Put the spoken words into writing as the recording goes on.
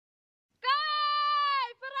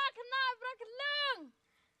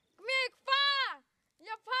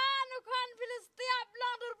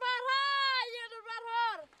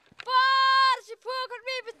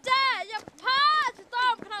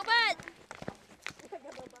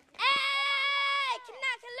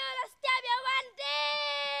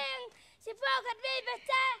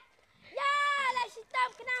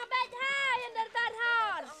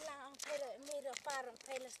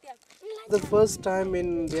The first time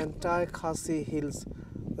in the entire Khasi Hills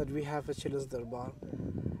that we have a Children's Darbar,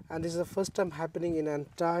 and this is the first time happening in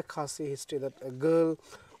entire Khasi history that a girl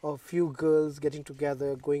or few girls getting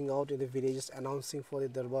together, going out in the villages, announcing for the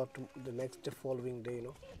Darbar to the next following day, you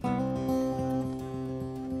know.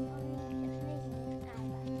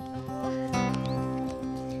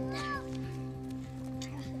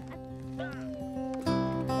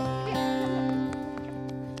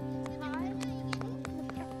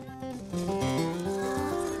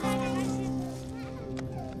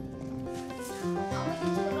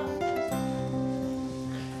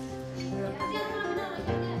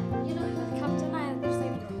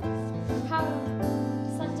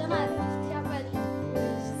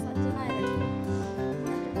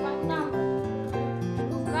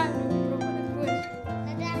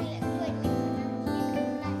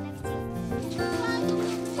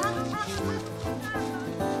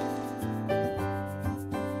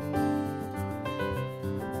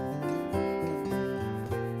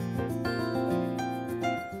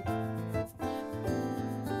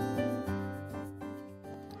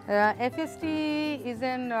 FST is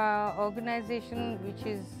an organization which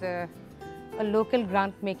is a local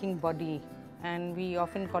grant-making body, and we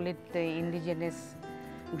often call it the indigenous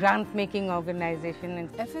grant-making organization.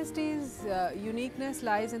 And FST's uniqueness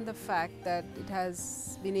lies in the fact that it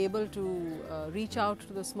has been able to reach out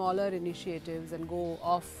to the smaller initiatives and go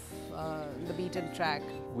off the beaten track.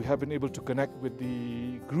 We have been able to connect with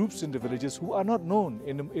the groups in the villages who are not known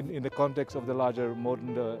in the context of the larger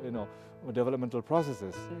modern, developmental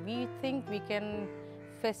processes. We think we can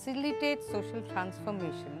facilitate social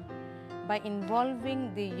transformation by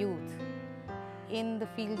involving the youth in the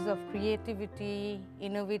fields of creativity,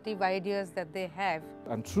 innovative ideas that they have.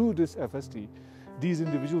 And through this FST, these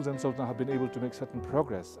individuals themselves now have been able to make certain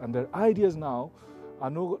progress, and their ideas now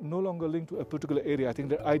are no longer linked to a particular area. I think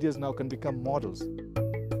their ideas now can become models.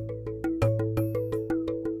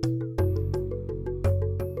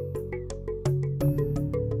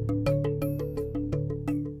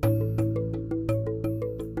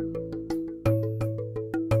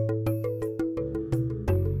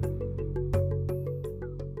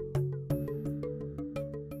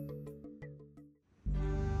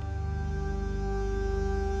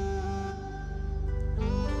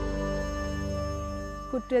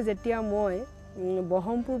 যেতিয়া মই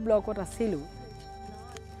বহমপুৰ ব্লকত আছিলোঁ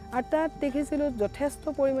আৰু তাত দেখিছিলোঁ যথেষ্ট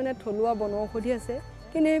পৰিমাণে থলুৱা বনৌষধি আছে,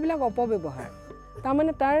 কিন্তু এইবিলাক অপব্যৱহাৰ,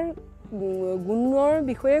 তাৰমানে তাৰ গুণৰ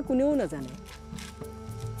বিষয়ে কোনেও নাজানে।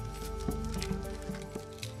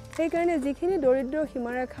 সেইকাৰণে যিখিনি দৰিদ্ৰ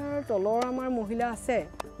সীমাৰেখাৰ তলৰ আমাৰ মহিলা আছে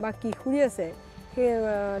বা কিশোৰী আছে, সেই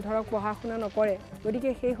ধৰক পঢ়া শুনা নকৰে, গতিকে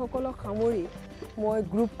সেইসকলক সামৰি মই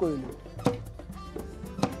গ্ৰুপ কৰিলোঁ।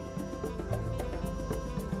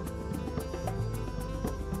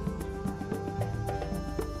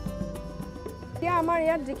 আমাৰ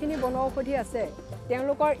ইয়াত যিখিনি বনৌষধি আছে,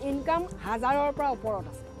 তেওঁলোকৰ ইনকাম হাজাৰৰ পৰা ওপৰত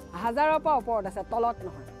আছে, হাজাৰৰ পৰা ওপৰত আছে, তলত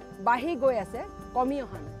নহয়, বাঢ়ি গৈ আছে, কমি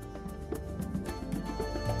অহা নাই।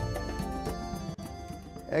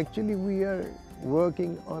 Actually, we are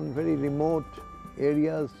working on very remote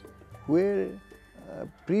areas where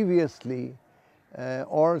previously,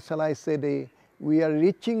 or shall I say, we are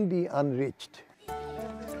reaching the unreached.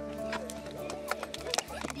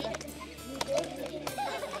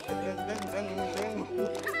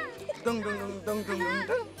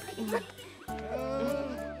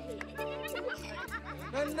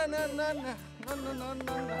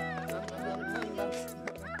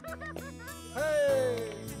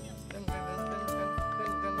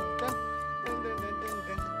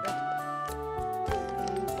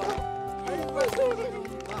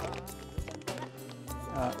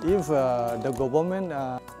 If the government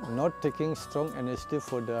not taking strong initiative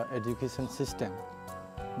for the education system,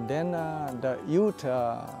 then the youth,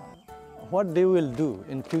 what they will do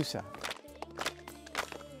in future?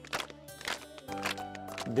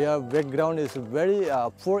 Their background is very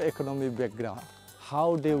poor economic background. How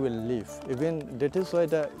they will live? Even that is why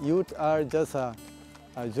the youth are just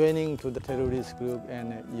joining to the terrorist group, and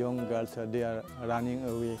young girls they are running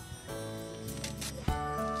away.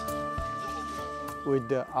 With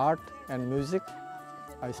the art and music,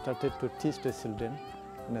 I started to teach the children.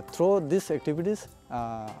 And through these activities,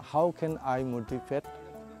 how can I motivate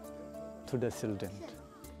to the children.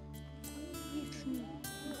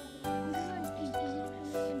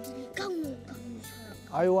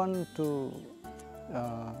 I want to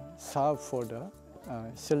serve for the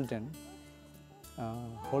children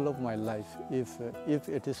whole of my life, if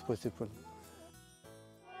it is possible.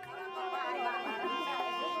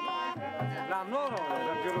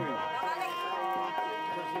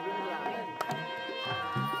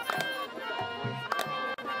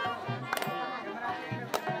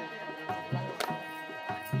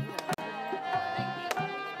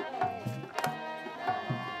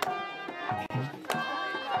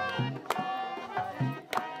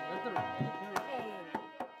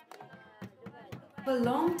 For a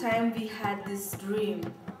long time we had this dream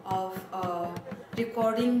of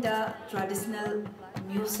recording the traditional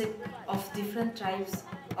music of different tribes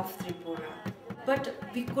of Tripura. But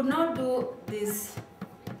we could not do this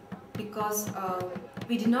because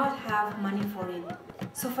we did not have money for it.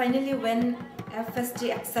 So finally when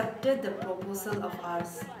FST accepted the proposal of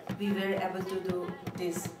ours, we were able to do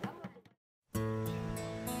this.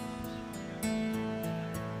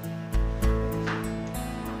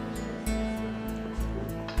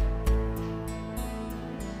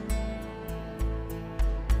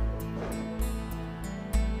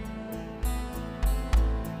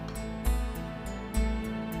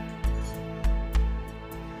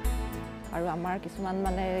 আৰু আমাৰ কিছুমান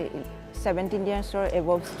মানে 17 ইয়াৰ্ছৰ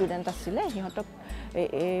above student আছিলে সিহঁতক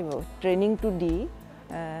এই ট্ৰেইনিংটো দি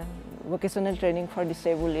vocational training for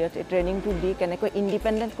disabled ইয়াত এই ট্ৰেইনিংটো দি কেনেকৈ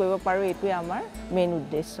ইণ্ডিপেণ্ডেণ্ট কৰিব পাৰোঁ এইটোৱে আমাৰ মেইন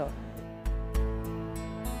উদ্দেশ্য।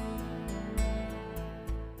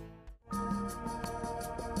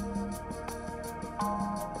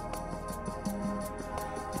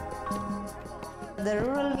 The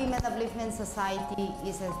Rural Women Upliftment Society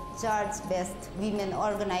is a church-based women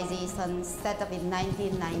organization set up in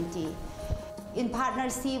 1990. In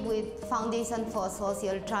partnership with Foundation for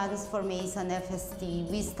Social Transformation (FST),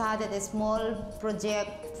 we started a small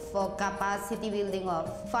project for capacity building of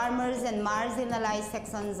farmers and marginalized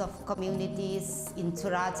sections of communities in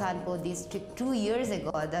Churachandpur district 2 years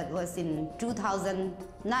ago. That was in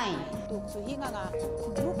 2009.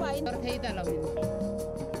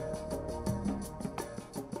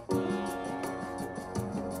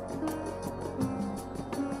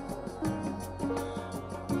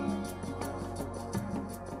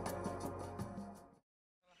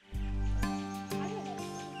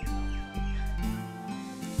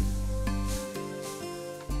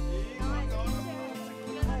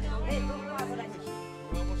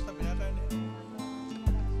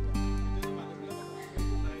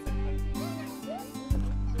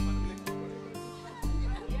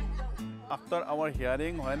 After our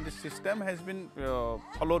hearing, when the system has been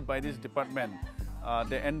followed by this department,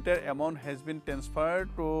 the entire amount has been transferred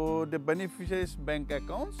to the beneficiaries' bank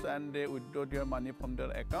accounts, and they withdrew their money from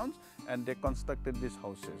their accounts, and they constructed these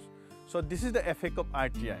houses. So this is the effect of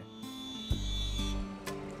RTI.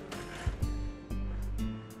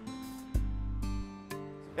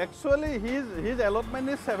 Actually, his allotment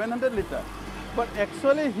is 700 litre, but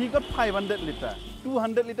actually he got 500 litre.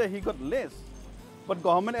 200 litre he got less. But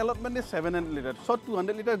government allotment is 700 litre, so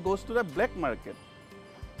 200 litre goes to the black market.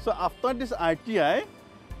 So after this RTI,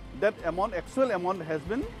 that amount, actual amount has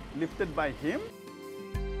been lifted by him.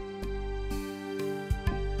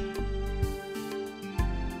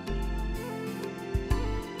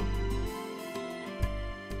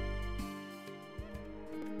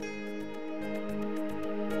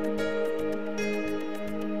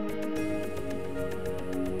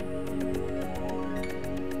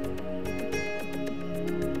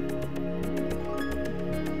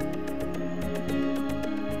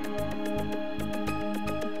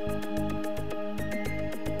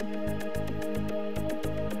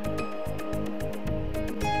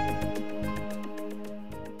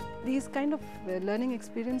 These kind of learning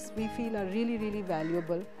experience we feel are really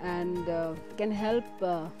valuable and can help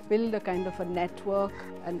build a kind of a network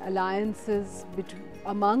and alliances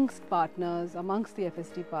amongst partners, amongst the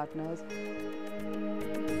FST partners.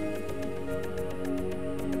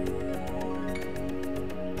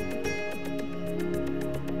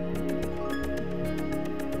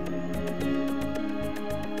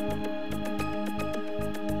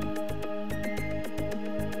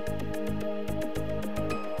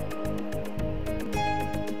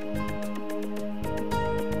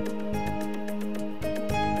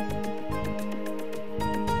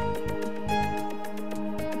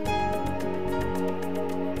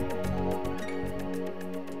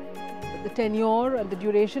 The tenure and the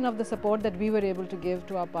duration of the support that we were able to give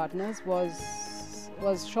to our partners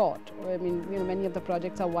was short. I mean, many of the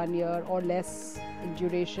projects are 1 year or less in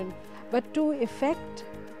duration, But to effect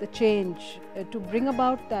the change, to bring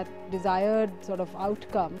about that desired sort of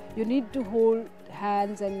outcome, you need to hold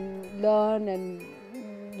hands and learn and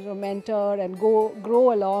mentor and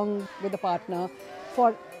grow along with the partner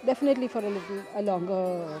for definitely for a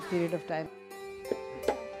longer period of time.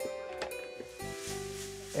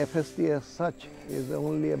 FSD as such is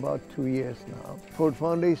only about 2 years now. Ford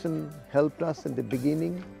Foundation helped us in the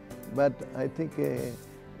beginning, but I think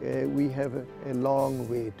we have a long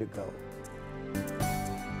way to go.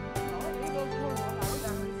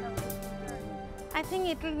 I think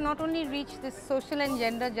it will not only reach this social and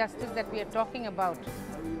gender justice that we are talking about,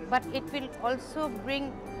 but it will also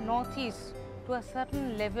bring Northeast to a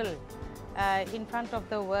certain level in front of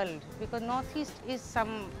the world, because Northeast is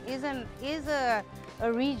a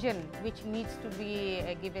region which needs to be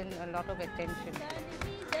given a lot of attention.